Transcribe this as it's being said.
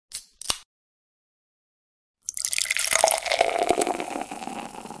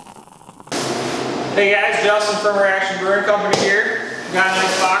Hey guys, Justin from Reaction Brewing Company here. Got a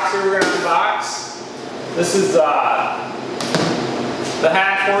nice box here we're going to unbox. This is the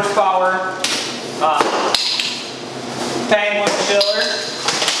half horsepower Penguin chiller.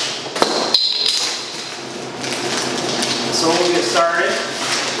 So we'll get started.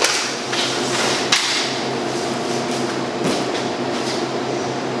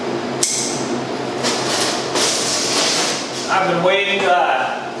 I've been waiting to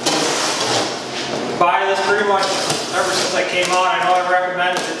buy this pretty much ever since I came on. I know I've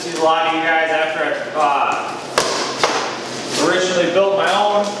recommended it to a lot of you guys after I originally built my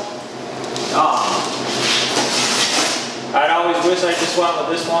own. I'd always wish I just went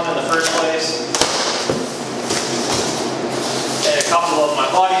with this one in the first place. And a couple of my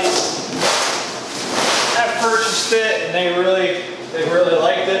buddies have purchased it and they really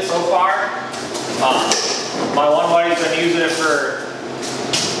liked it so far. My one buddy's been using it for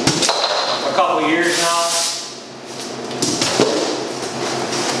a couple years now.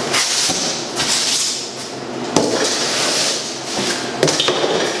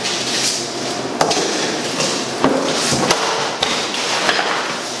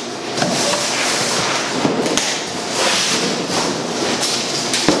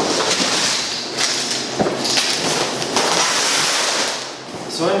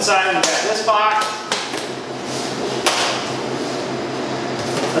 So inside we got this box.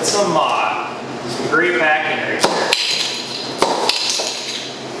 That's some great packing right here.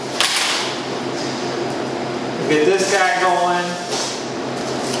 Get this guy going.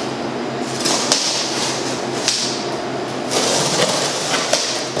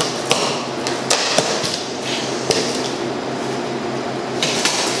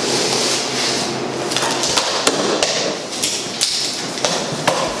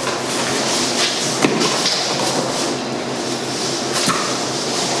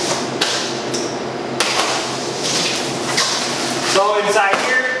 So inside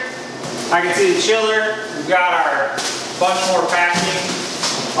here, I can see the chiller. We've got our bunch more packing,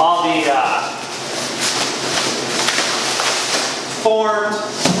 all the formed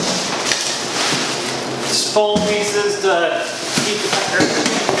foam pieces to keep the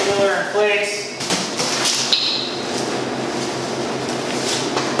chiller in place.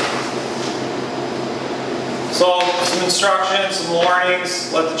 So some instructions, some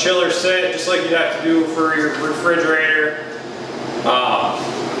warnings. Let the chiller sit just like you'd have to do for your refrigerator.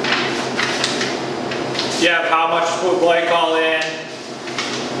 You have how much to put glycol in.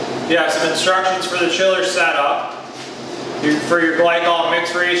 You have some instructions for the chiller setup, for your glycol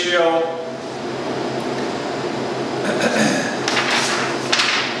mix ratio.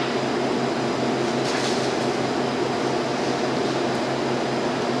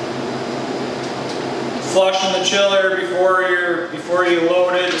 Flushing the chiller before you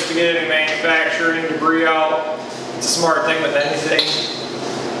load it, just to get any manufacturing debris out. It's a smart thing with anything.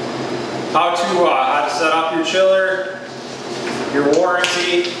 How to set up your chiller, your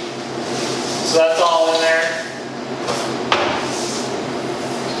warranty. So that's all in there.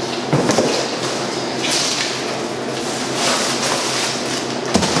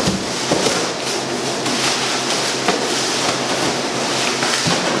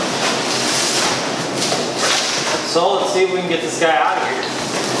 So let's see if we can get this guy out of here.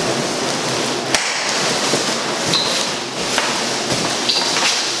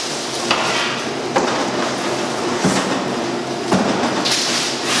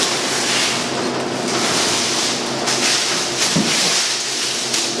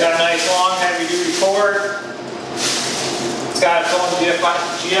 Got a nice long heavy duty cord. It's got its own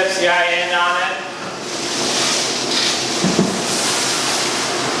GFCI end on it.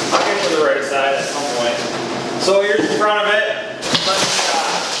 I'll get to the right side at some point. So here's the front of it. Let me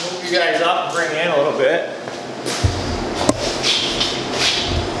move you guys up and bring in a little bit.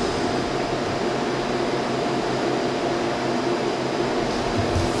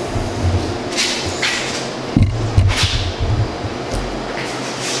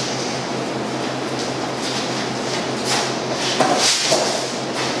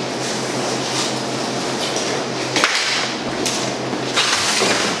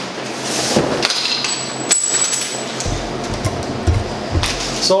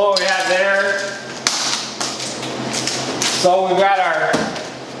 So what we have there, so we've got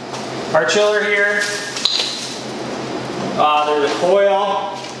our chiller here, there's a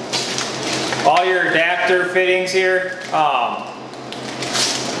coil, all your adapter fittings here,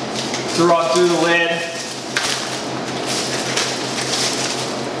 through the lid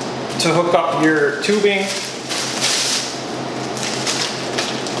to hook up your tubing.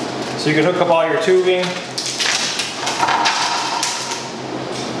 So you can hook up all your tubing.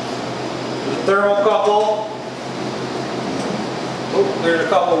 thermocouple. Oh, there's a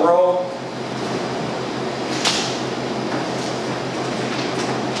couple row.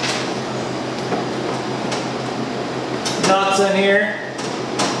 Nuts in here.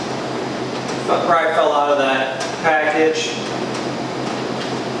 Probably fell out of that package.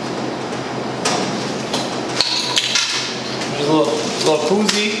 There's a little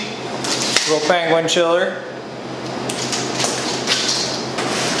koozie, little penguin chiller.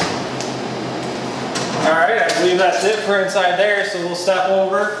 Alright, I believe that's it for inside there, so we'll step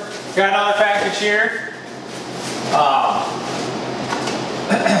over. Got another package here.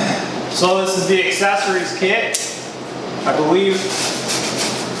 So this is the accessories kit, I believe.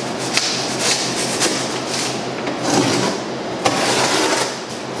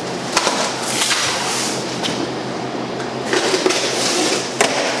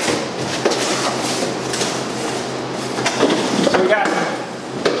 So we got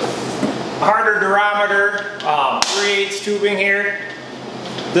harder durometer, 3/8 tubing here.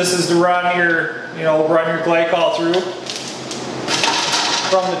 This is to run your, run your glycol through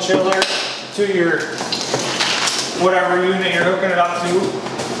from the chiller to your whatever unit you're hooking it up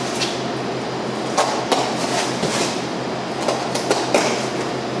to.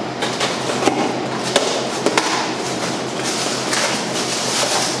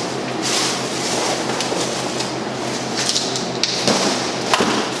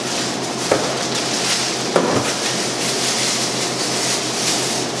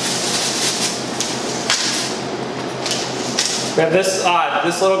 We have this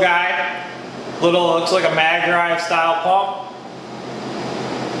little guy, looks like a mag drive style pump.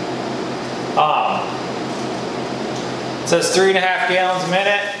 It says 3.5 gallons a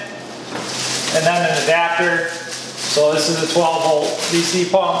minute, and then an adapter. So this is a 12 volt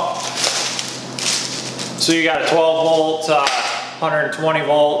DC pump. So you got a 12 volt, 120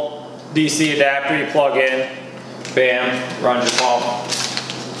 volt DC adapter you plug in, bam, runs your pump.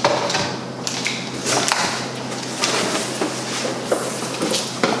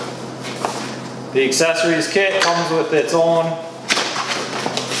 The accessories kit comes with its own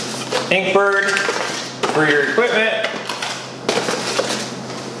ink bird for your equipment.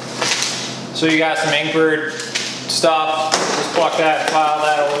 So you got some ink bird stuff, just pluck that and file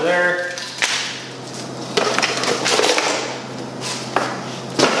that over there.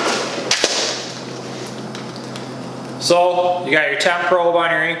 So you got your temp probe on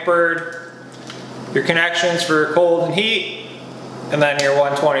your ink bird, your connections for cold and heat, and then your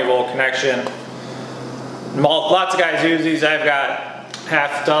 120 volt connection. Lots of guys use these. I've got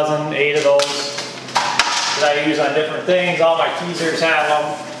half a dozen, 8 of those that I use on different things. All my teasers have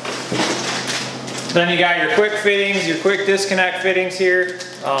them. Then you got your quick fittings, your quick disconnect fittings here.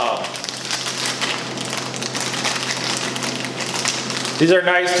 These are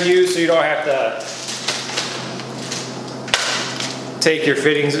nice to use, so you don't have to take your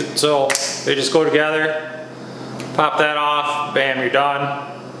fittings. So they just go together. Pop that off, bam, you're done.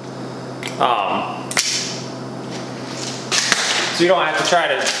 So you don't have to try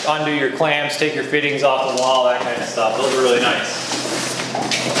to undo your clamps, take your fittings off the wall, that kind of stuff. Those are really nice.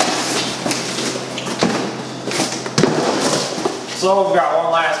 So we've got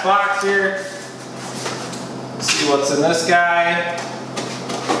one last box here. Let's see what's in this guy.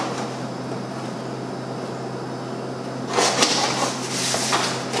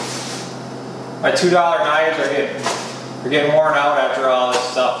 My $2 knives are getting worn out after all this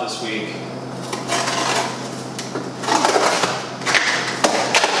stuff this week.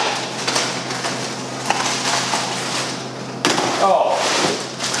 Oh,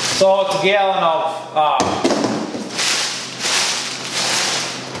 so it's a gallon of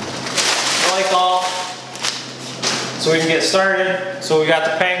glycol, so we can get started. So we got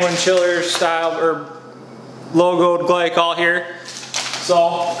the penguin chiller style or logoed glycol here.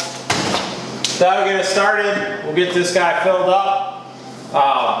 So that'll get us started. We'll get this guy filled up.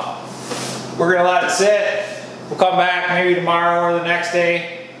 We're gonna let it sit. We'll come back maybe tomorrow or the next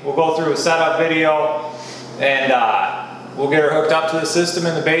day. We'll go through a setup video and we'll get her hooked up to the system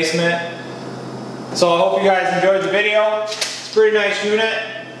in the basement. So I hope you guys enjoyed the video. It's a pretty nice unit.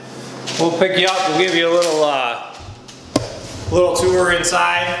 We'll pick you up. We'll give you a little tour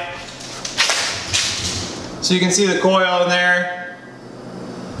inside. So you can see the coil in there.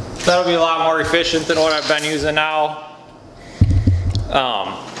 That'll be a lot more efficient than what I've been using now.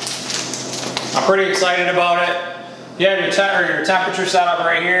 I'm pretty excited about it. You have your temperature setup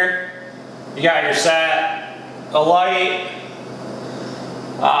right here. You got your set, a light,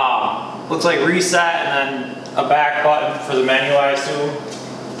 looks like reset, and then a back button for the menu, I assume.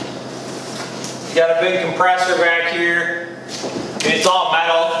 You got a big compressor back here. It's all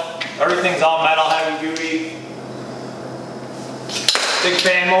metal. Everything's all metal, heavy duty. Big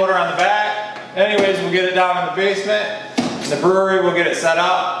fan motor on the back. Anyways, we'll get it down in the basement. In the brewery, we'll get it set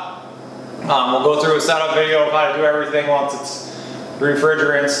up. We'll go through a setup video of how to do everything once it's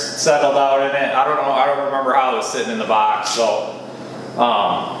refrigerants settled out in it. I don't remember how it was sitting in the box. So,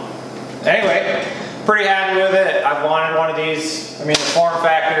 anyway, pretty happy with it. I've wanted one of these. I mean, the form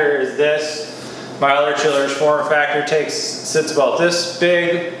factor is this. My other chiller's form factor sits about this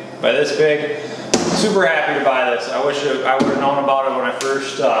big by this big. Super happy to buy this. I wish I would have known about it when I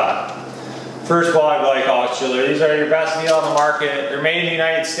first bought a Glycol chiller. These are your best deal on the market. They're made in the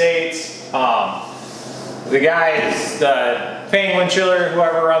United States. The guy is the Penguin Chiller,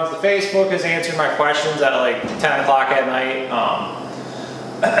 whoever runs the Facebook, has answered my questions at like 10 o'clock at night.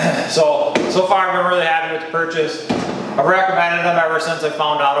 So far I've been really happy with the purchase. I've recommended them ever since I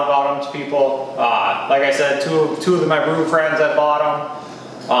found out about them to people. Like I said, two of my brew friends that bought them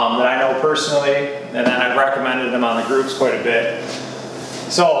that I know personally, and then I've recommended them on the groups quite a bit.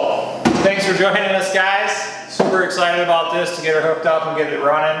 So thanks for joining us, guys. Super excited about this to get her hooked up and get it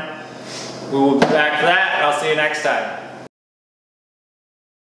running. We will be back for that. I'll see you next time.